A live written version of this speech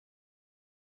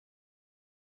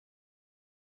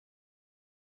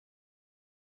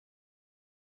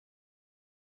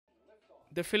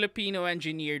The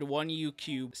Filipino-engineered 1U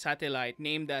Cube satellite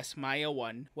named as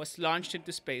Maya-1 was launched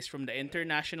into space from the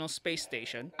International Space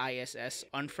Station (ISS)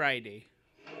 on Friday.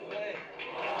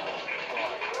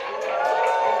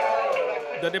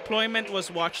 The deployment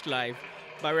was watched live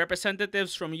by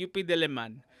representatives from UP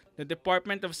Diliman, the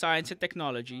Department of Science and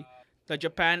Technology, the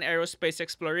Japan Aerospace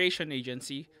Exploration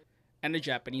Agency, and the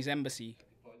Japanese Embassy.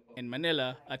 In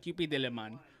Manila, at UP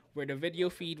Diliman, where the video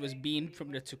feed was beamed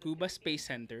from the Tsukuba Space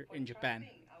Center in Japan.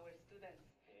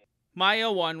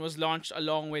 Maya-1 was launched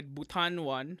along with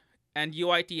Bhutan-1 and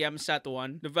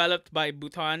UITM-SAT-1, developed by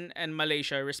Bhutan and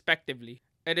Malaysia respectively.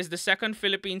 It is the second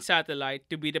Philippine satellite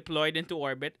to be deployed into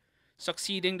orbit,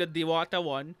 succeeding the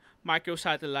Diwata-1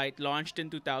 microsatellite launched in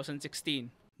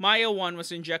 2016. Maya-1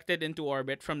 was injected into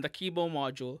orbit from the Kibo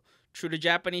Module through the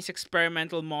Japanese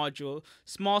experimental module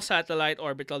Small Satellite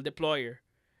Orbital Deployer.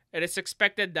 It is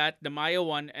expected that the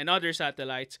Maya-1 and other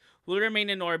satellites will remain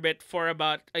in orbit for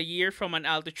about a year from an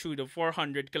altitude of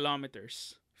 400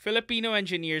 kilometers. Filipino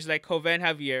engineers like Joven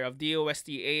Javier of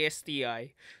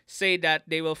DOST-ASTI say that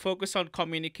they will focus on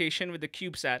communication with the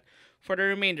CubeSat for the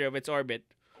remainder of its orbit.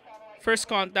 First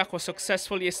contact was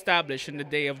successfully established on the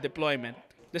day of deployment.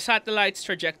 The satellite's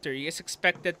trajectory is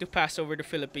expected to pass over the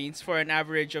Philippines for an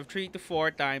average of 3 to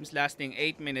 4 times lasting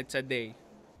 8 minutes a day.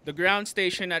 The ground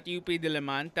station at UP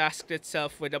Diliman tasked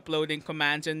itself with uploading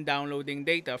commands and downloading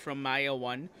data from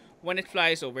Maya-1 when it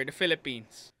flies over the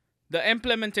Philippines. The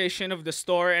implementation of the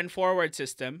store and forward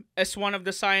system is one of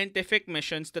the scientific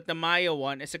missions that the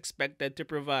Maya-1 is expected to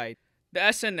provide. The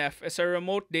SNF is a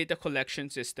remote data collection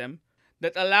system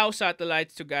that allows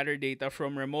satellites to gather data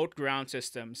from remote ground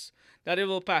systems that it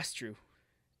will pass through.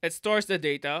 It stores the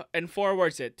data and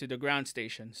forwards it to the ground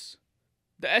stations.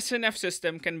 The SNF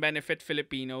system can benefit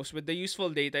Filipinos with the useful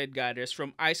data it gathers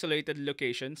from isolated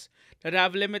locations that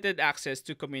have limited access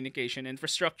to communication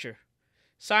infrastructure.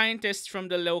 Scientists from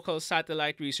the local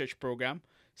satellite research program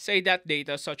say that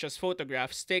data such as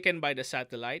photographs taken by the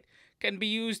satellite can be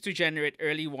used to generate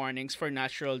early warnings for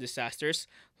natural disasters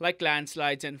like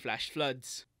landslides and flash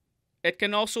floods. It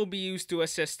can also be used to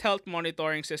assist health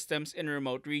monitoring systems in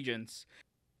remote regions,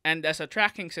 and as a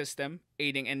tracking system,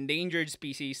 aiding endangered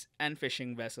species and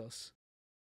fishing vessels.